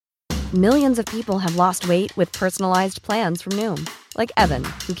Millions of people have lost weight with personalized plans from Noom. Like Evan,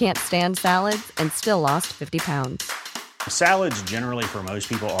 who can't stand salads and still lost 50 pounds. Salads generally for most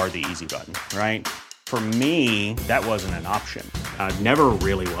people are the easy button, right? For me, that wasn't an option. I never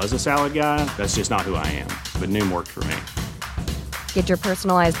really was a salad guy. That's just not who I am. But Noom worked for me. Get your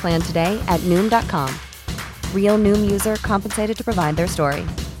personalized plan today at Noom.com. Real Noom user compensated to provide their story.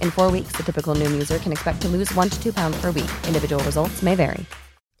 In 4 weeks, the typical Noom user can expect to lose 1 to 2 pounds per week. Individual results may vary.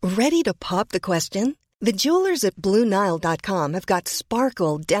 Ready to pop the question? The jewelers at BlueNile.com have got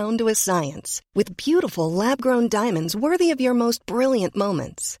sparkle down to a science with beautiful lab-grown diamonds worthy of your most brilliant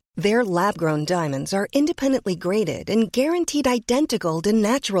moments. Their lab-grown diamonds are independently graded and guaranteed identical to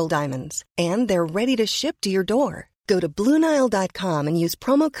natural diamonds, and they're ready to ship to your door. Go to BlueNile.com and use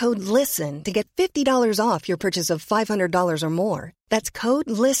promo code LISTEN to get $50 off your purchase of $500 or more. That's code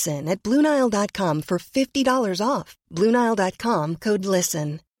LISTEN at BlueNile.com for $50 off. BlueNile.com, code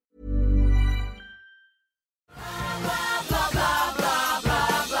LISTEN.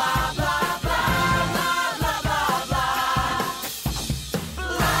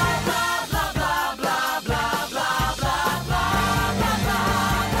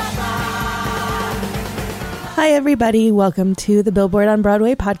 Hi, everybody. Welcome to the Billboard on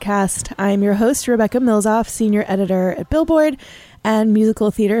Broadway podcast. I'm your host, Rebecca Milzoff, senior editor at Billboard and musical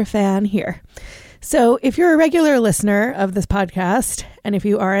theater fan here. So if you're a regular listener of this podcast, and if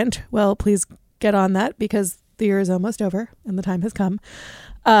you aren't, well, please get on that because the year is almost over and the time has come.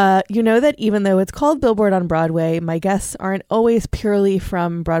 You know that even though it's called Billboard on Broadway, my guests aren't always purely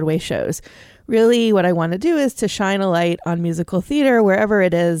from Broadway shows. Really, what I want to do is to shine a light on musical theater wherever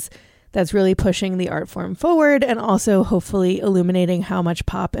it is that's really pushing the art form forward and also hopefully illuminating how much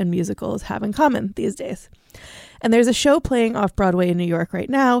pop and musicals have in common these days. And there's a show playing off Broadway in New York right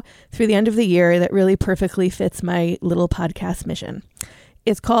now through the end of the year that really perfectly fits my little podcast mission.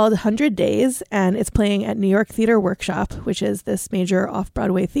 It's called 100 Days, and it's playing at New York Theater Workshop, which is this major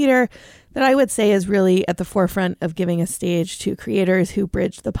off-Broadway theater that I would say is really at the forefront of giving a stage to creators who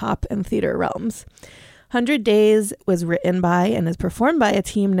bridge the pop and theater realms. 100 Days was written by and is performed by a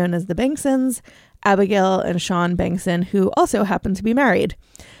team known as the Banksons, Abigail and Sean Bankson, who also happen to be married.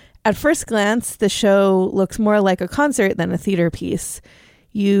 At first glance, the show looks more like a concert than a theater piece.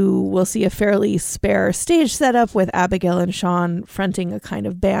 You will see a fairly spare stage setup with Abigail and Sean fronting a kind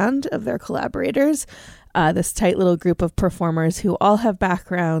of band of their collaborators, this tight little group of performers who all have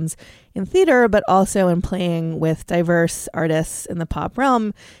backgrounds in theater, but also in playing with diverse artists in the pop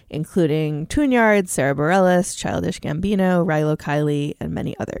realm, including Tune-Yards, Sarah Bareilles, Childish Gambino, Rilo Kiley, and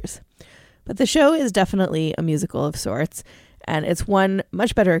many others. But the show is definitely a musical of sorts, and it's one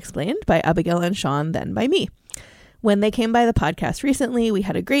much better explained by Abigail and Sean than by me. When they came by the podcast recently, we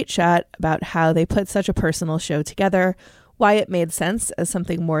had a great chat about how they put such a personal show together, why it made sense as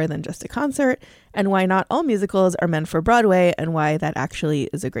something more than just a concert, and why not all musicals are meant for Broadway, and why that actually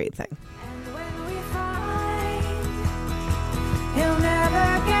is a great thing. And when we fight, he'll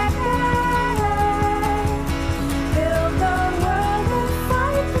never get better. Build the world and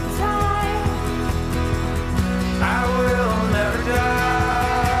fight the time. I will never die.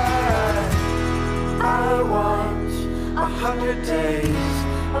 I want 100 days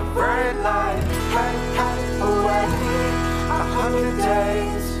of bright light, away. 100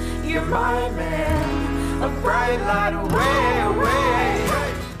 days, you're my man, a bright light away.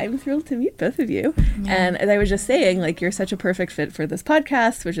 I'm thrilled to meet both of you. Yeah. And as I was just saying, like, you're such a perfect fit for this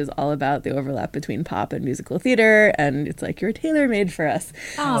podcast, which is all about the overlap between pop and musical theater. And it's like, you're tailor-made for us.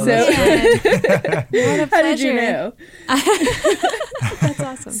 Oh, so what a pleasure. How did you know? That's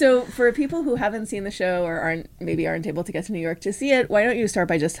awesome. So for people who haven't seen the show or aren't able to get to New York to see it, why don't you start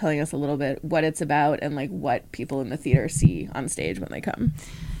by just telling us a little bit what it's about and like what people in the theater see on stage when they come?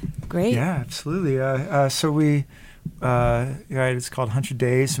 Great. Yeah, absolutely. So we, right, it's called 100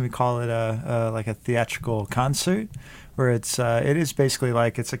 Days, and we call it like a theatrical concert, where it is basically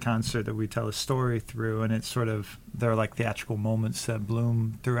like it's a concert that we tell a story through, and it's sort of, there are like theatrical moments that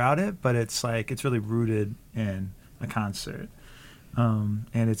bloom throughout it, but it's like, it's really rooted in a concert. And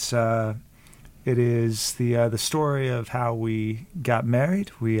it is the story of how we got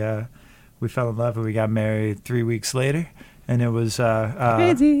married. We fell in love and we got married 3 weeks later. And it was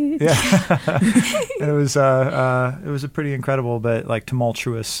crazy. Yeah. And it was a pretty incredible but like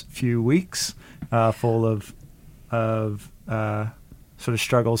tumultuous few weeks, full of sort of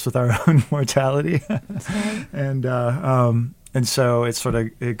struggles with our own mortality. And so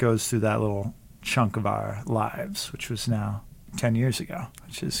it goes through that little chunk of our lives, which was now 10 years ago,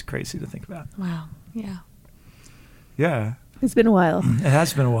 which is crazy to think about. Wow. Yeah. Yeah. It's been a while. It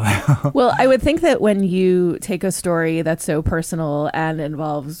has been a while. Well, I would think that when you take a story that's so personal and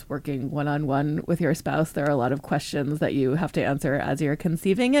involves working one-on-one with your spouse, there are a lot of questions that you have to answer as you're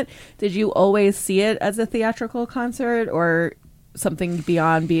conceiving it. Did you always see it as a theatrical concert or something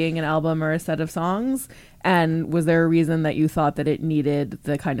beyond being an album or a set of songs? And was there a reason that you thought that it needed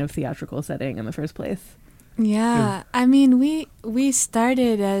the kind of theatrical setting in the first place? Yeah, I mean, we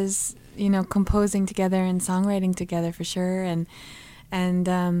started as, composing together and songwriting together for sure, and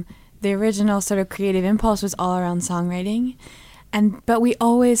the original sort of creative impulse was all around songwriting, but we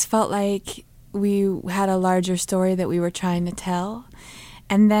always felt like we had a larger story that we were trying to tell,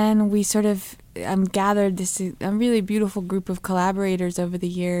 and then we sort of gathered this a really beautiful group of collaborators over the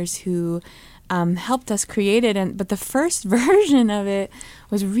years who helped us create it. But the first version of it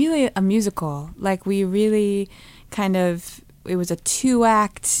was really a musical. Like we really it was a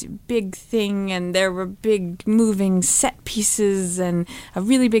 2-act big thing, and there were big moving set pieces and a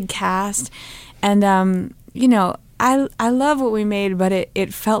really big cast. And, I love what we made, but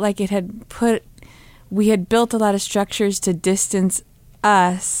it felt like we had built a lot of structures to distance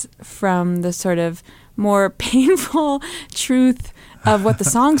us from the sort of more painful truth of what the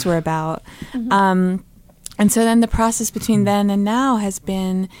songs were about. Mm-hmm. And so then the process between then and now has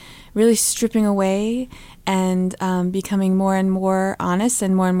been really stripping away and becoming more and more honest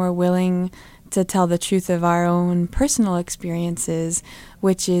and more willing to tell the truth of our own personal experiences,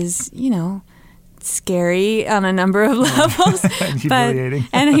 which is, scary on a number of levels. And humiliating.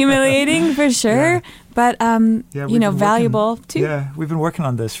 And humiliating for sure. Yeah. But, valuable too. Yeah, we've been working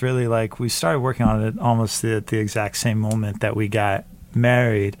on this really, we started working on it almost at the exact same moment that we got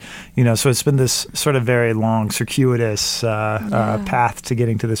married, so it's been this sort of very long, circuitous path to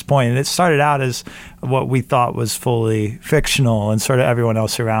getting to this point. And it started out as what we thought was fully fictional, and sort of everyone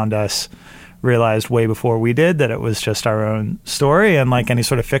else around us realized way before we did that it was just our own story, and like any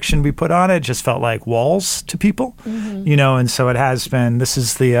sort of fiction we put on it just felt like walls to people, and so it has been. This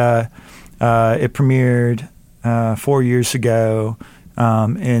is it premiered 4 years ago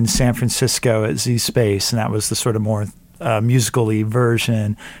in San Francisco at Z Space, and that was the sort of more musical-y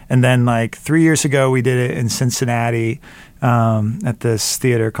version. And then 3 years ago we did it in Cincinnati at this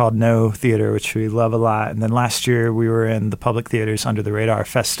theater called No Theater, which we love a lot. And then last year we were in the Public Theater's Under the Radar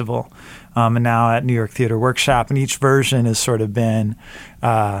Festival, and now at New York Theater Workshop. And each version has sort of been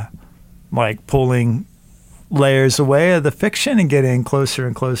pulling layers away of the fiction and getting closer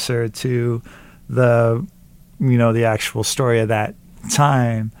and closer to the actual story of that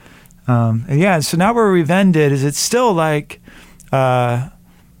time. So now where we've ended is it's still it's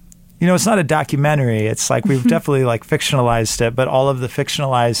not a documentary. It's we've definitely fictionalized it, but all of the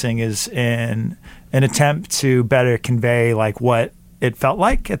fictionalizing is in an attempt to better convey what it felt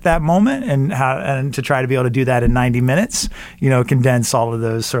like at that moment, and to try to be able to do that in 90 minutes, condense all of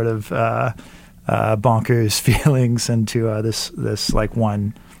those sort of bonkers feelings into this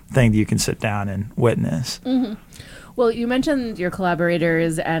one thing that you can sit down and witness. Mm-hmm. Well, you mentioned your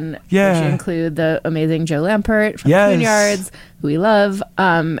collaborators, and which include the amazing Joe Lampert from Tune Yards, who we love.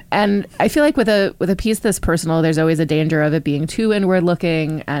 And I feel like with a piece this personal, there's always a danger of it being too inward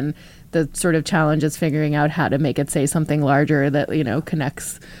looking, and the sort of challenge is figuring out how to make it say something larger that,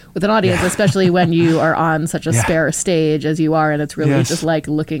 connects with an audience, especially when you are on such a spare stage as you are, and it's really just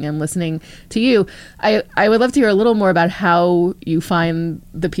looking and listening to you. I would love to hear a little more about how you find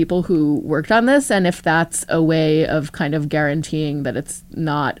the people who worked on this, and if that's a way of kind of guaranteeing that it's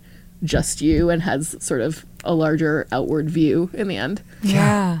not just you and has sort of a larger outward view in the end.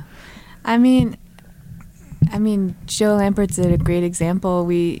 Yeah. I mean, Joe Lampert's a great example.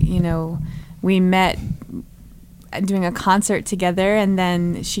 We met doing a concert together, and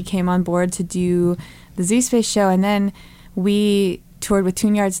then she came on board to do the Z Space show, and then we toured with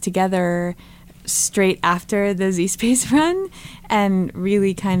Tune Yards together straight after the Z Space run, and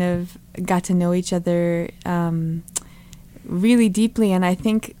really kind of got to know each other really deeply. And I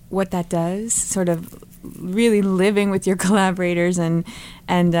think what that does, sort of really living with your collaborators and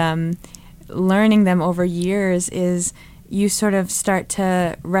learning them over years, is you sort of start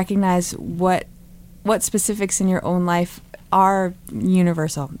to recognize what specifics in your own life are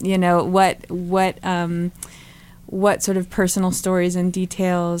universal. What sort of personal stories and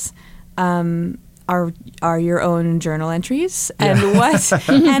details are your own journal entries, and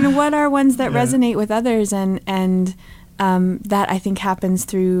what are ones that resonate with others, and that I think happens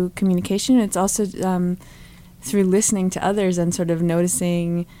through communication. It's also through listening to others and sort of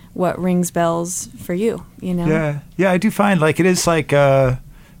noticing what rings bells for you, Yeah, I do find it is a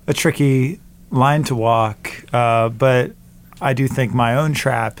tricky line to walk, but I do think my own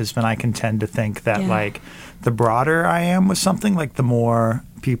trap has been I can tend to think that the broader I am with something, like the more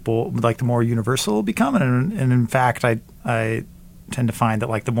people, like the more universal it'll become. And in fact, I tend to find that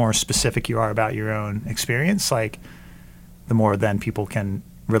like the more specific you are about your own experience, like the more then people can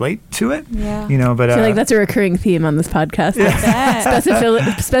relate to it. Yeah. But I feel like that's a recurring theme on this podcast.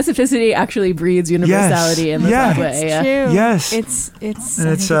 Specificity actually breeds universality in this odd way. It's true. Yes.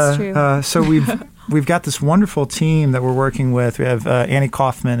 It's true. So we've got this wonderful team that we're working with. We have Annie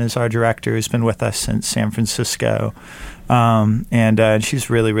Kaufman is our director, who's been with us since San Francisco. And she's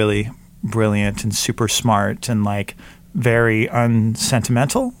really, really brilliant and super smart and like very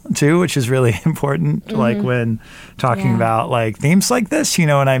unsentimental too, which is really important. Like when talking about like themes like this, you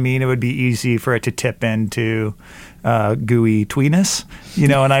know what I mean? It would be easy for it to tip into gooey tweeness, you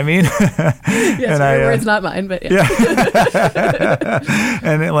know what I mean? Yes, and your words, not mine, but yeah.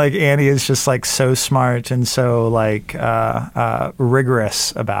 And like Annie is just like so smart and so like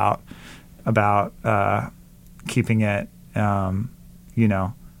rigorous about keeping it,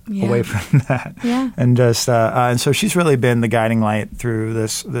 away from that. Yeah. And just and so she's really been the guiding light through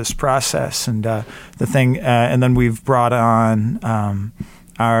this process. And the thing, and then we've brought on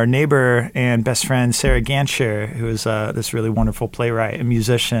our neighbor and best friend Sarah Gancher, who is this really wonderful playwright and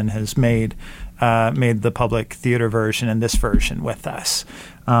musician, has made the public theater version and this version with us.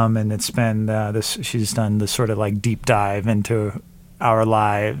 And it's been she's done this sort of like deep dive into our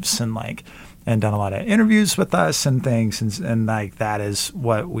lives and done a lot of interviews with us and things, and like that is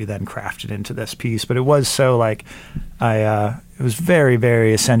what we then crafted into this piece. But it was so like it was very,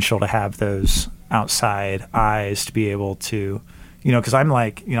 very essential to have those outside eyes to be able to, because I'm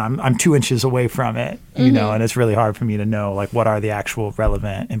like, I'm 2 inches away from it, and it's really hard for me to know like what are the actual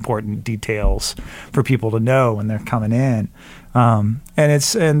relevant, important details for people to know when they're coming in. And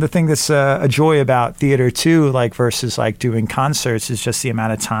the thing that's a joy about theater too, like versus like doing concerts, is just the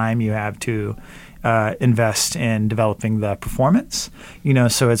amount of time you have to invest in developing the performance.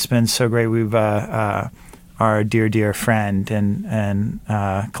 So it's been so great. We've our dear friend and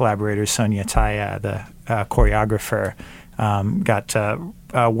collaborator Sonia Taya, the choreographer, got to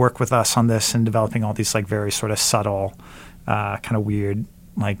work with us on this and developing all these like very sort of subtle, kind of weird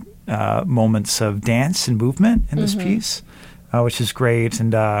like moments of dance and movement in this piece. Which is great,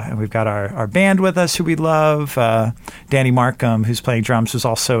 and we've got our band with us who we love. Danny Markham, who's playing drums, was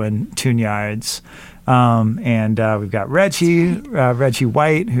also in Tune Yards. And we've got Reggie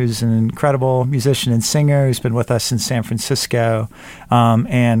White, who's an incredible musician and singer who's been with us in San Francisco.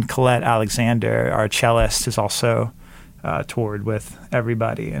 And Colette Alexander, our cellist, has also toured with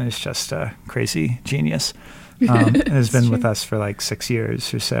everybody and is just a crazy genius. And has been with us for like 6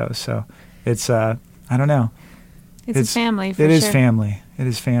 years or so. So it's, I don't know. It's a family, for sure. It is family. It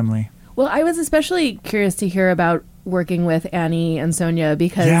is family. Well, I was especially curious to hear about working with Annie and Sonia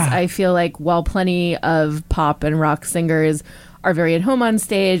because I feel like while plenty of pop and rock singers are very at home on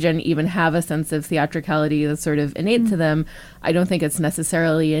stage and even have a sense of theatricality that's sort of innate to them, I don't think it's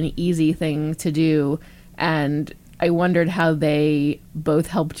necessarily an easy thing to do. And I wondered how they both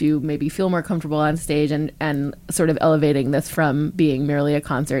helped you maybe feel more comfortable on stage and sort of elevating this from being merely a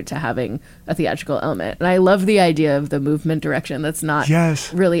concert to having a theatrical element. And I love the idea of the movement direction that's not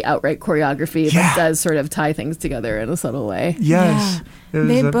really outright choreography, but does sort of tie things together in a subtle way. Yes.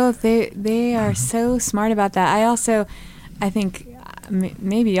 Yeah. They are so smart about that. I think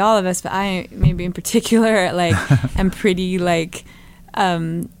maybe all of us, but I maybe in particular, like, am pretty like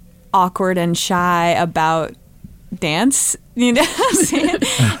awkward and shy about dance, you know what I'm saying?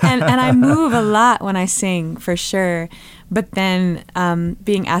 and I move a lot when I sing, for sure. But then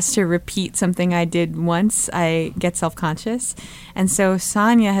being asked to repeat something I did once, I get self-conscious. And so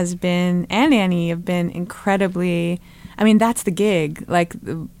Sonia and Annie have been incredibly, I mean, that's the gig. Like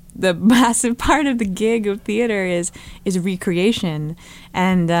the massive part of the gig of theater is recreation.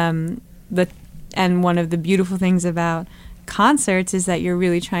 And one of the beautiful things about concerts is that you're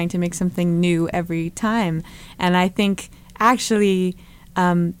really trying to make something new every time. And I think actually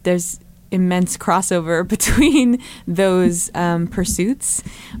there's immense crossover between those pursuits,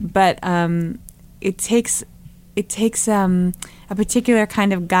 but it takes a particular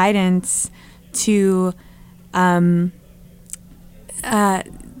kind of guidance to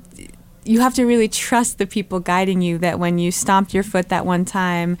you have to really trust the people guiding you, that when you stomped your foot that one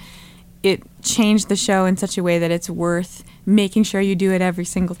time, it changed the show in such a way that it's worth making sure you do it every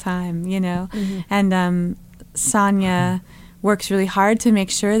single time, you know? Mm-hmm. And Sonia works really hard to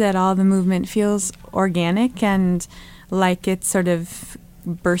make sure that all the movement feels organic and like it's sort of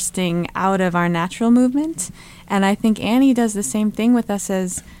bursting out of our natural movement. And I think Annie does the same thing with us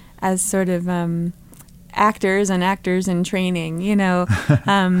as sort of actors in training, you know?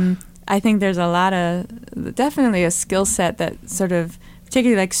 I think there's definitely a skill set that sort of,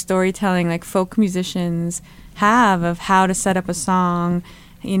 particularly like storytelling, like folk musicians have, of how to set up a song,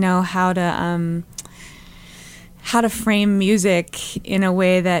 how to frame music in a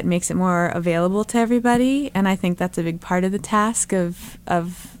way that makes it more available to everybody. And I think that's a big part of the task of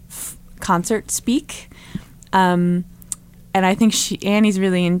concert speak. And I think Annie's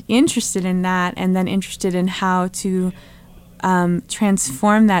really interested in that, and then interested in how to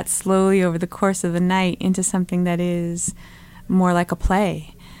transform that slowly over the course of the night into something that is more like a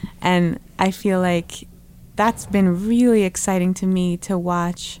play. And I feel like that's been really exciting to me, to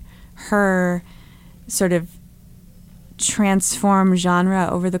watch her sort of transform genre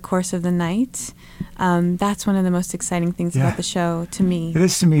over the course of the night. That's one of the most exciting things about the show to me. It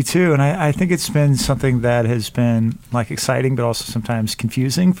is to me too, and I think it's been something that has been like exciting, but also sometimes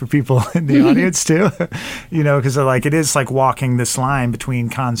confusing for people in the audience too. Because like it is like walking this line between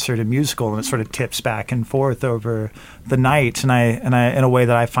concert and musical, and it sort of tips back and forth over the night, and I in a way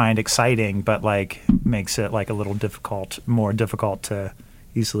that I find exciting, but like makes it like a little more difficult to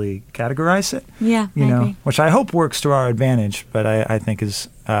easily categorize it. Yeah, I agree. Which I hope works to our advantage, but I think is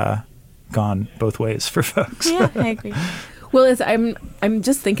gone both ways for folks. Yeah, I agree. Well, I'm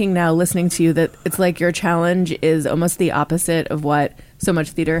just thinking now, listening to you, that it's like your challenge is almost the opposite of what so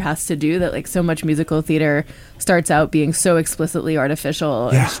much theater has to do. That like so much musical theater starts out being so explicitly artificial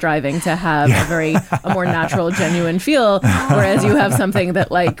and striving to have a more natural, genuine feel. Whereas you have something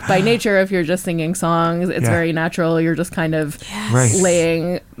that, like, by nature, if you're just singing songs, it's very natural. You're just kind of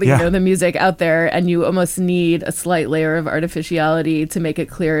laying the music out there, and you almost need a slight layer of artificiality to make it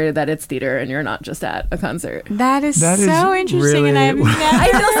clear that it's theater and you're not just at a concert. That is so interesting, and I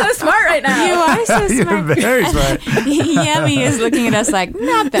feel so smart right now. You are so smart. You're very smart. Yemi is looking at us like,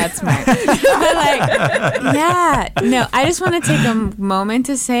 not that smart. But like, no, I just want to take a moment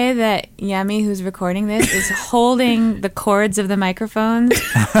to say that Yemi, who's recording this, is holding the cords of the microphones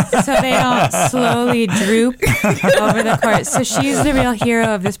so they don't slowly droop over the cords. So she's the real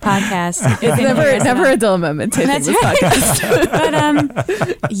hero of this podcast. It's never a dull moment taping this podcast. But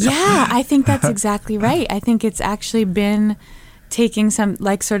I think that's exactly right. I think it's actually been taking some,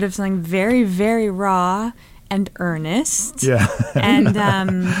 like, sort of something very, very raw and earnest, and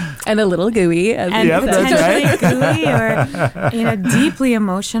a little gooey, and potentially gooey, or deeply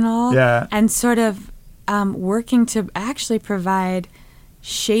emotional, and sort of working to actually provide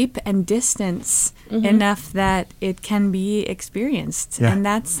shape and distance enough that it can be experienced, and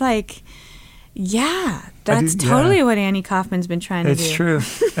that's like. That's totally what Annie Kaufman's been trying to do. It's true.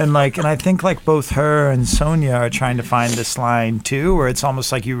 And I think like both her and Sonia are trying to find this line too, where it's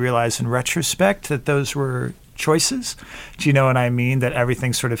almost like you realize in retrospect that those were choices. Do you know what I mean? That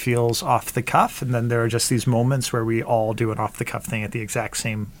everything sort of feels off the cuff, and then there are just these moments where we all do an off the cuff thing at the exact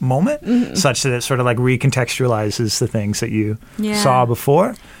same moment, such that it sort of like recontextualizes the things that you saw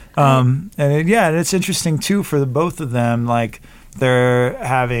before. And it's interesting too for the both of them, like they're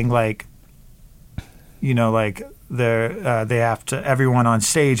having like, they have to, everyone on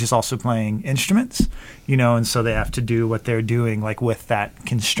stage is also playing instruments, and so they have to do what they're doing, like with that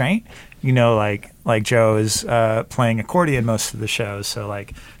constraint, like Joe is playing accordion most of the show. So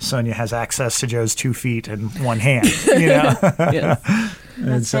like Sonia has access to Joe's 2 feet and 1 hand,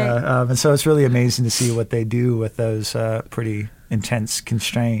 And so it's really amazing to see what they do with those pretty intense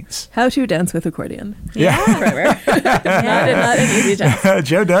constraints. How to dance with accordion. Yeah. Not an easy task.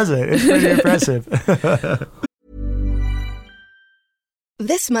 Joe does it. It's pretty impressive.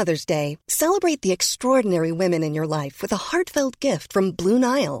 This Mother's Day, celebrate the extraordinary women in your life with a heartfelt gift from Blue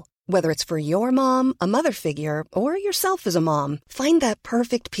Nile. Whether it's for your mom, a mother figure, or yourself as a mom, find that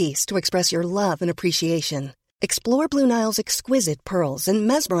perfect piece to express your love and appreciation. Explore Blue Nile's exquisite pearls and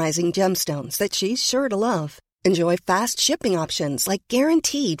mesmerizing gemstones that she's sure to love. Enjoy fast shipping options like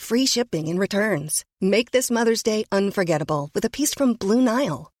guaranteed free shipping and returns. Make this Mother's Day unforgettable with a piece from Blue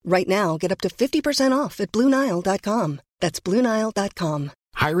Nile. Right now, get up to 50% off at BlueNile.com. That's BlueNile.com.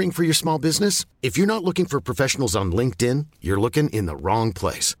 Hiring for your small business? If you're not looking for professionals on LinkedIn, you're looking in the wrong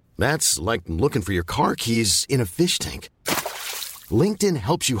place. That's like looking for your car keys in a fish tank. LinkedIn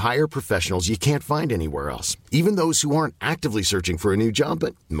helps you hire professionals you can't find anywhere else, even those who aren't actively searching for a new job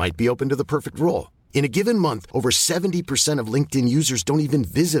but might be open to the perfect role. In a given month, over 70% of LinkedIn users don't even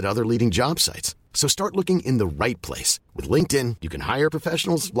visit other leading job sites. So start looking in the right place. With LinkedIn, you can hire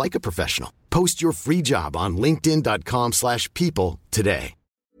professionals like a professional. Post your free job on linkedin.com/people today.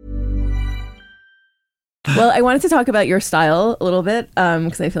 Well, I wanted to talk about your style a little bit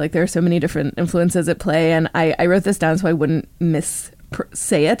because I feel like there are so many different influences at play. And I wrote this down so I wouldn't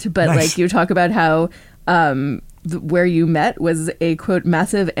say it. But like you talk about how where you met was a, quote,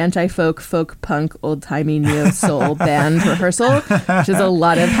 massive anti-folk, folk punk, old-timey neo-soul band rehearsal, which is a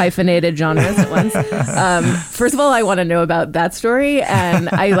lot of hyphenated genres at once. First of all, I want to know about that story. And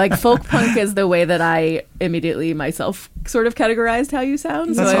I like folk punk is the way that I immediately myself sort of categorized how you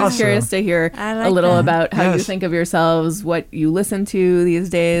sound. So That's I was awesome. curious to hear I like a little that. about how you Yes. think of yourselves, what you listen to these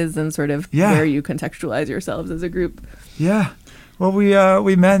days, and sort of Yeah. where you contextualize yourselves as a group. Yeah. Well,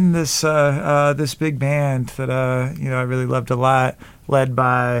 we met in this this big band that I really loved a lot, led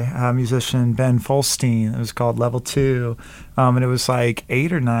by musician Ben Folstein. It was called Level 2, and it was like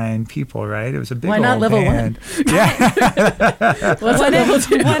 8 or 9 people, right? It was a big Why not old Level band. 1? Yeah.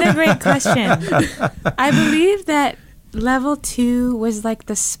 What a great question. I believe that level 2 was like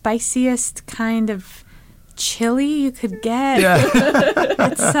the spiciest kind of chili you could get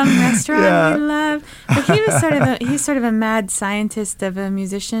at some restaurant Yeah. you love. But he's sort of a mad scientist of a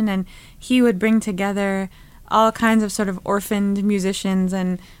musician, and he would bring together all kinds of sort of orphaned musicians,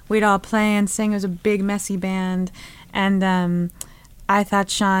 and we'd all play and sing. It was a big messy band, and I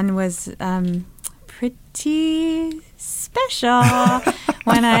thought Sean was pretty special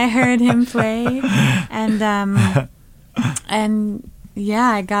when I heard him play, and yeah,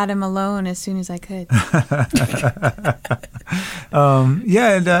 I got him alone as soon as I could.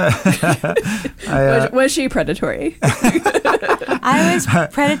 Was she predatory? I was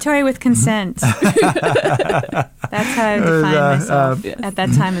predatory with consent. That's how I defined myself at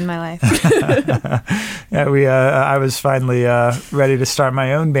that time in my life. I was finally ready to start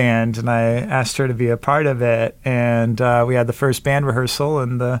my own band, and I asked her to be a part of it. And we had the first band rehearsal,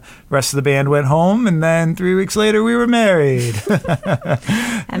 and the rest of the band went home. And then 3 weeks later, we were married.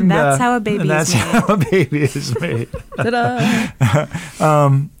 And that's how a baby is made. That's how a baby is made. Ta-da.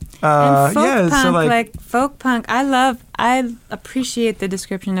 And folk punk, like folk punk, I appreciate the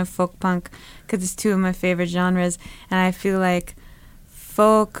description of folk punk because it's two of my favorite genres, and I feel like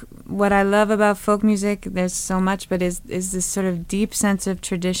folk, what I love about folk music, there's so much, but is this sort of deep sense of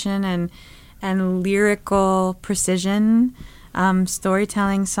tradition and lyrical precision,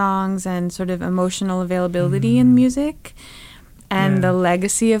 storytelling songs, and sort of emotional availability in music. And the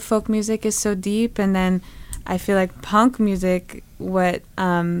legacy of folk music is so deep. And then I feel like punk music,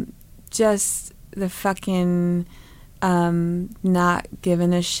 just the fucking not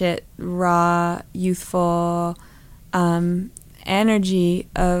giving a shit, raw, youthful energy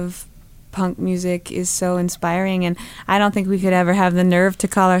of punk music is so inspiring. And I don't think we could ever have the nerve to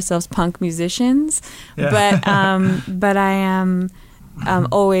call ourselves punk musicians. Yeah. But I am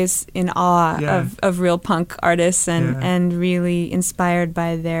always in awe of real punk artists and really inspired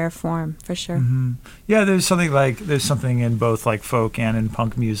by their form, for sure. Mm-hmm. Yeah, there's something in both like folk and in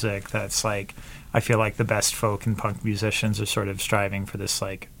punk music that's like, I feel like the best folk and punk musicians are sort of striving for this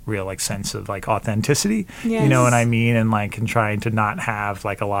like real like sense of like authenticity. Yes. You know what I mean? And like and trying to not have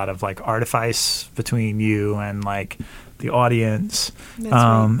like a lot of like artifice between you and like the audience. That's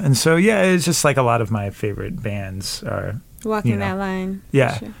right. And so it's just like a lot of my favorite bands are Walking that line.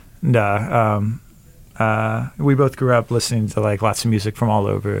 Yeah. for sure. And we both grew up listening to like lots of music from all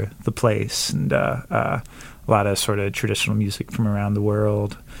over the place, and a lot of sort of traditional music from around the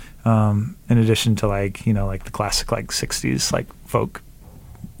world. In addition to like like the classic like 60s like folk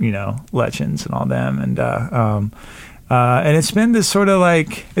legends and all them, and it's been this sort of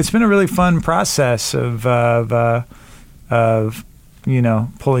like, it's been a really fun process of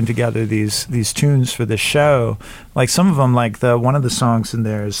pulling together these tunes for the show. Like some of them, like one of the songs in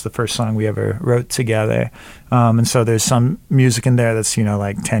there is the first song we ever wrote together. And so there's some music in there that's,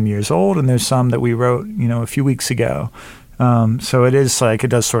 like 10 years old, and there's some that we wrote, a few weeks ago. So it is like, it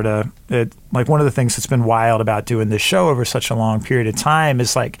does sort of, like one of the things that's been wild about doing this show over such a long period of time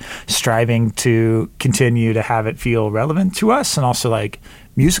is like striving to continue to have it feel relevant to us and also like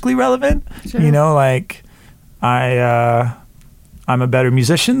musically relevant. Sure. Like I'm a better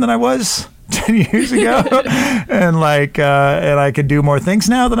musician than I was 10 years ago, and I could do more things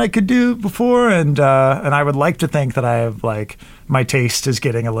now than I could do before, and I would like to think that I have like my taste is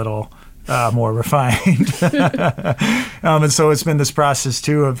getting a little more refined, and so it's been this process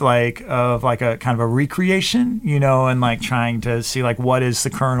too of like a kind of a recreation, and like trying to see like what is the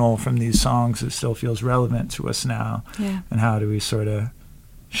kernel from these songs that still feels relevant to us now, and how do we sort of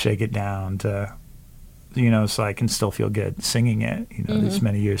shake it down to so I can still feel good singing it, these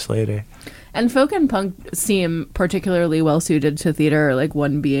many years later. And folk and punk seem particularly well suited to theater, like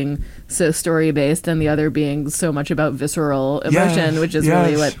one being so story based and the other being so much about visceral emotion, which is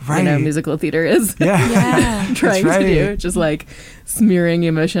really what musical theater is. Trying to do, just like smearing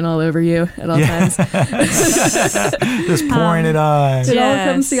emotion all over you at all times. Just pouring it on. It all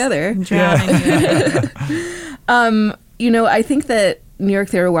comes together. Drowning you. I think that New York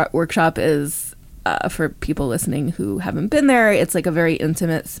Theater Workshop is, for people listening who haven't been there, it's like a very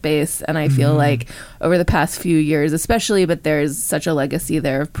intimate space. And I feel like over the past few years, especially, but there's such a legacy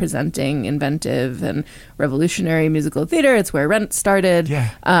there of presenting inventive and revolutionary musical theater. It's where Rent started. Yeah.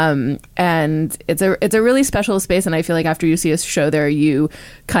 And it's a really special space. And I feel like after you see a show there, you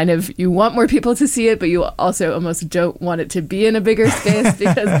want more people to see it, but you also almost don't want it to be in a bigger space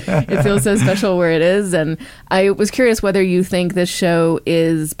because it feels so special where it is. And I was curious whether you think this show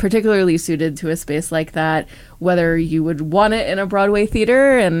is particularly suited to a space like that, whether you would want it in a Broadway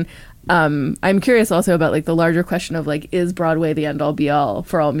theater. And I'm curious also about like the larger question of like, is Broadway the end all be all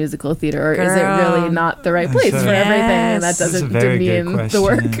for all musical theater, or is it really not the right place for everything, and that doesn't demean the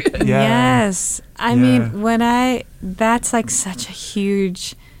work? Yes. I mean, that's like such a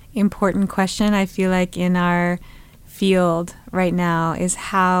huge, important question. I feel like in our field right now is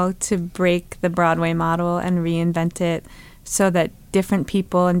how to break the Broadway model and reinvent it so that different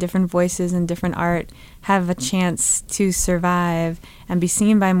people and different voices and different art have a chance to survive and be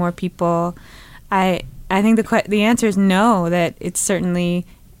seen by more people. I think the answer is no, that it's certainly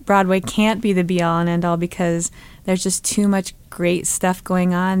Broadway can't be the be-all and end-all because there's just too much great stuff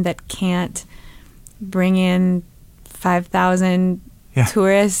going on that can't bring in 5,000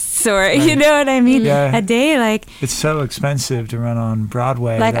 tourists or you know what I mean, a day. Like, it's so expensive to run on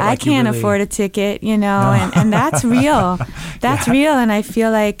Broadway. Like, I can't afford a ticket, and that's real. That's real. And I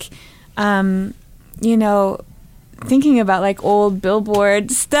feel like, thinking about like old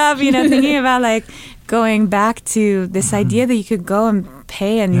Billboard stuff, thinking about like going back to this idea that you could go and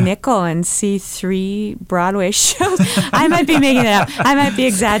pay a nickel and see 3 Broadway shows. I might be making that up. I might be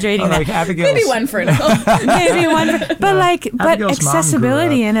exaggerating that. Maybe one for a nickel. Maybe one for, but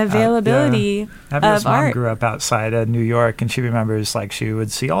accessibility and availability Abigail's of mom art. grew up outside of New York, and she remembers like she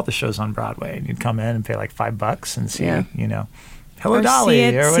would see all the shows on Broadway, and you'd come in and pay like $5 and see, Hello or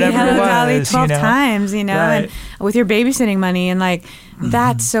Dolly or whatever Hello it was, Dolly 12 times, Right. and with your babysitting money, and like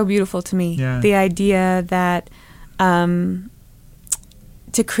that's so beautiful to me. Yeah. The idea that to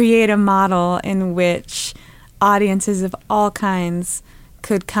create a model in which audiences of all kinds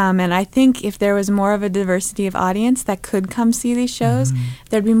could come, and I think if there was more of a diversity of audience that could come see these shows,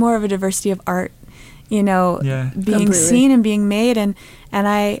 there'd be more of a diversity of art, being Completely. seen and being made, and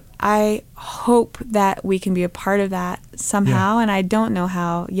I hope that we can be a part of that somehow, and I don't know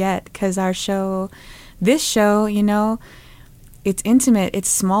how yet, because this show, it's intimate, it's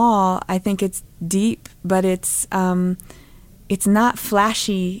small, I think it's deep, but it's not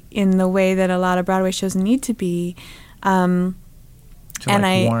flashy in the way that a lot of Broadway shows need to be.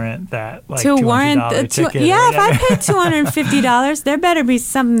 Warrant that, like, to warrant $200 ticket. If I paid $250, there better be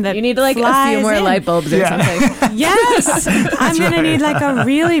something that you need like a few more light bulbs or something. Yes, I'm gonna need like a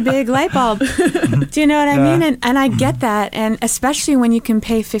really big light bulb. Do you know what I mean? And I get that, and especially when you can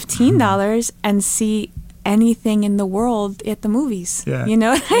pay $15 and see anything in the world at the movies. Yeah. You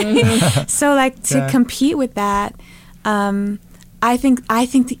know what I mean? So like to compete with that, I think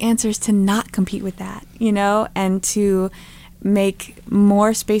the answer is to not compete with that, and to make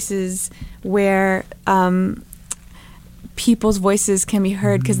more spaces where people's voices can be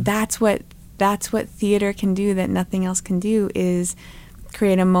heard, because that's what theater can do that nothing else can do, is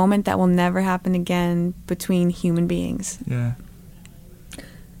create a moment that will never happen again between human beings. Yeah.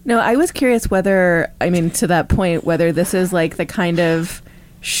 No, I was curious whether, to that point, whether this is like the kind of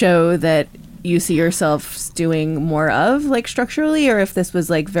show that you see yourself doing more of, like structurally, or if this was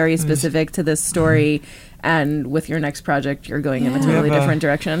like very specific to this story, and with your next project you're going in a totally different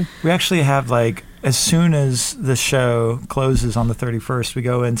direction. We actually have, like, as soon as the show closes on the 31st, we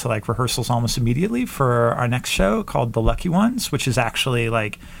go into like rehearsals almost immediately for our next show called The Lucky Ones, which is actually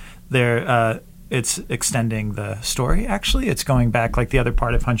like it's extending the story. Actually, it's going back, like the other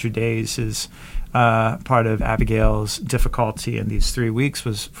part of 100 Days is part of Abigail's difficulty in these 3 weeks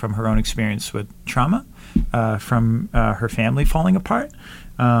was from her own experience with trauma, from her family falling apart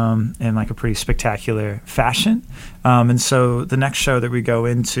in like a pretty spectacular fashion. And so the next show that we go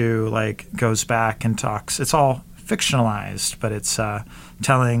into like goes back and talks. It's all fictionalized, but it's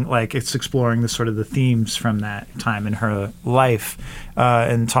it's exploring the sort of the themes from that time in her life,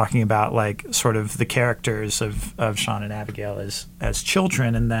 and talking about like sort of the characters of Sean and Abigail as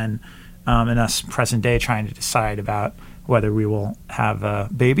children, and then in us present day trying to decide about whether we will have a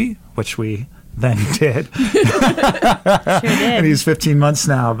baby, which we then did. Sure did. And he's 15 months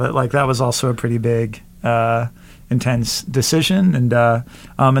now, but like that was also a pretty big intense decision.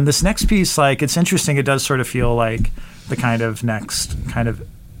 And this next piece, like, it's interesting, it does sort of feel like the kind of next kind of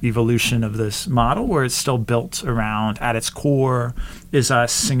evolution of this model where it's still built around, at its core, is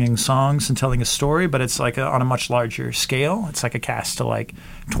us singing songs and telling a story, but it's like on a much larger scale. It's like a cast of like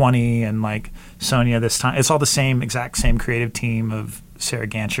 20, and like Sonia this time. It's all the exact same creative team of Sarah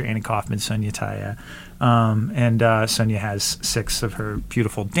Gancher, Annie Kaufman, Sonia Taya. And Sonia has 6 of her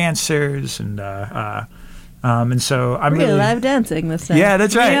beautiful dancers, and so I'm Real really live dancing this time. Yeah,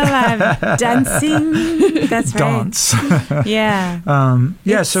 that's right. Real live dancing. That's right. Dance.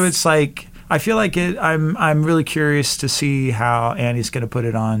 Yeah. So it's like I feel like I'm really curious to see how Annie's going to put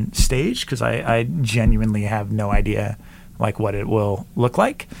it on stage, because I genuinely have no idea like what it will look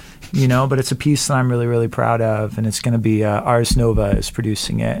like, but it's a piece that I'm really, really proud of, and it's going to be Ars Nova is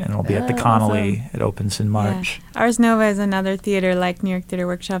producing it, and it'll be at the Connolly. Awesome. It opens in March. Yeah. Ars Nova is another theater like New York Theater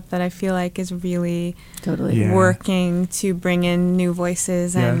Workshop that I feel like is really working to bring in new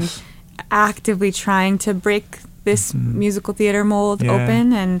voices and actively trying to break this musical theater mold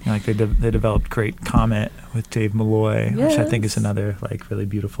open. And like they developed Great Comet with Dave Malloy, which I think is another like really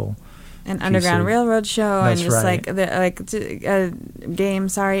beautiful. An Underground Railroad show, and just right. Game,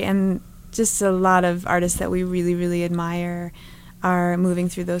 and just a lot of artists that we really, really admire are moving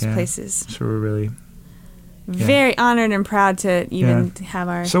through those places. So we're really very honored and proud to even have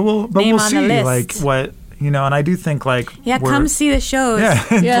our name on the list. Like what and I do think like come see the shows.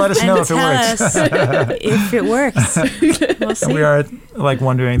 Let us know if it works. If it works, we'll see. And we are like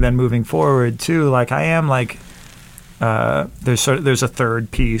wondering then moving forward too. Like I am like. There's a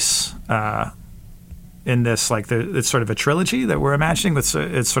third piece in this, like it's sort of a trilogy that we're imagining. It's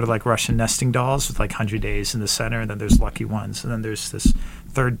sort of like Russian nesting dolls with like 100 Days in the center, and then there's Lucky Ones, and then there's this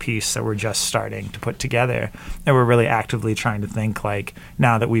third piece that we're just starting to put together, and we're really actively trying to think like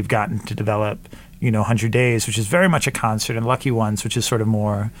now that we've gotten to develop 100 Days, which is very much a concert, and Lucky Ones, which is sort of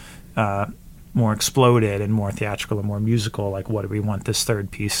more exploded and more theatrical and more musical, like what do we want this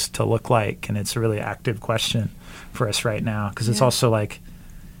third piece to look like? And it's a really active question for us right now, because it's also like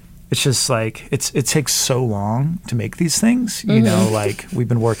it's just like it takes so long to make these things, like we've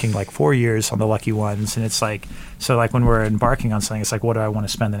been working like 4 years on the Lucky Ones, and it's like so like when we're embarking on something, it's like what do I want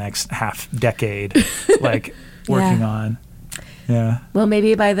to spend the next half decade like working on. Yeah. Well,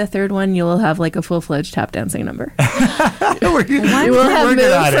 maybe by the third one, you'll have like a full-fledged tap dancing number. You will have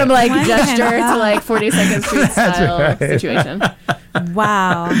moved from like gesture to like 42nd Street style situation.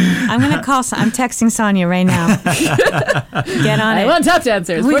 Wow. I'm texting Sonia right now. Get on it. I want tap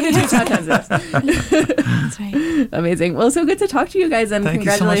dancers. 42 tap dancers. That's right. Amazing. Well, so good to talk to you guys, and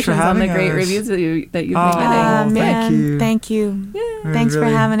congratulations on the great reviews that you've been getting. Man, thank you. Yeah. Thanks for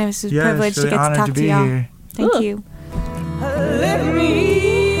having us. It was a privilege to get to talk to y'all. Here. Thank you. Let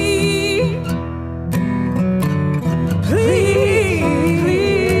me, please,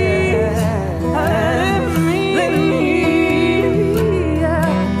 let me.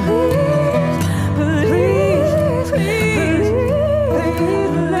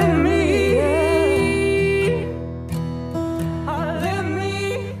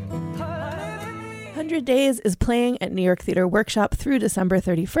 100 Days is playing at New York Theater Workshop through December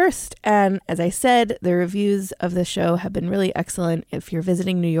 31st. And as I said, the reviews of the show have been really excellent. If you're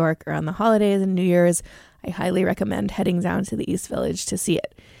visiting New York around the holidays and New Year's, I highly recommend heading down to the East Village to see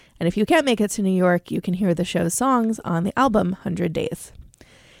it. And if you can't make it to New York, you can hear the show's songs on the album 100 Days.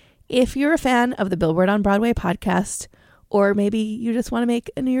 If you're a fan of the Billboard on Broadway podcast, or maybe you just want to make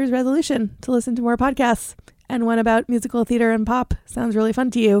a New Year's resolution to listen to more podcasts, and one about musical theater and pop sounds really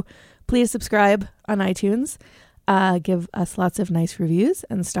fun to you, please subscribe on iTunes. Give us lots of nice reviews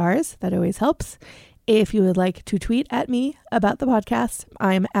and stars. That always helps. If you would like to tweet at me about the podcast,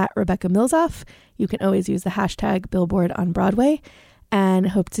 I'm at Rebecca Milzoff. You can always use the hashtag Billboard on Broadway, and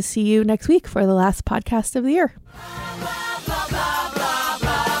hope to see you next week for the last podcast of the year.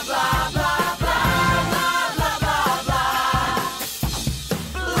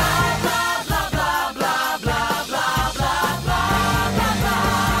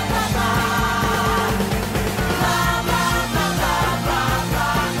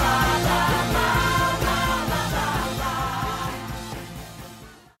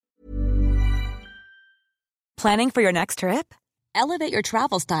 Planning for your next trip? Elevate your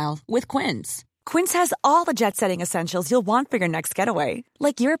travel style with Quince. Quince has all the jet-setting essentials you'll want for your next getaway,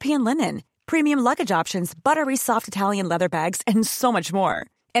 like European linen, premium luggage options, buttery soft Italian leather bags, and so much more.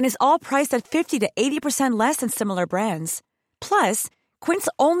 And is all priced at 50 to 80% less than similar brands. Plus, Quince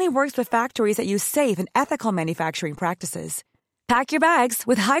only works with factories that use safe and ethical manufacturing practices. Pack your bags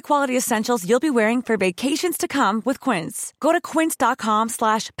with high-quality essentials you'll be wearing for vacations to come with Quince. Go to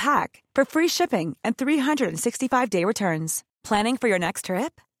quince.com/pack for free shipping and 365-day returns. Planning for your next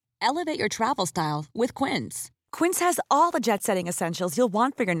trip? Elevate your travel style with Quince. Quince has all the jet-setting essentials you'll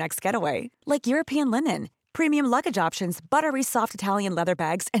want for your next getaway, like European linen, premium luggage options, buttery soft Italian leather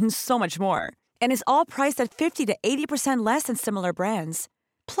bags, and so much more. And is all priced at 50 to 80% less than similar brands.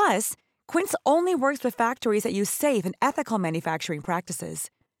 Plus, Quince only works with factories that use safe and ethical manufacturing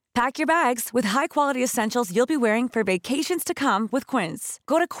practices. Pack your bags with high-quality essentials you'll be wearing for vacations to come with Quince.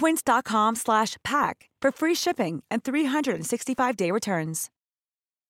 Go to quince.com/pack for free shipping and 365-day returns.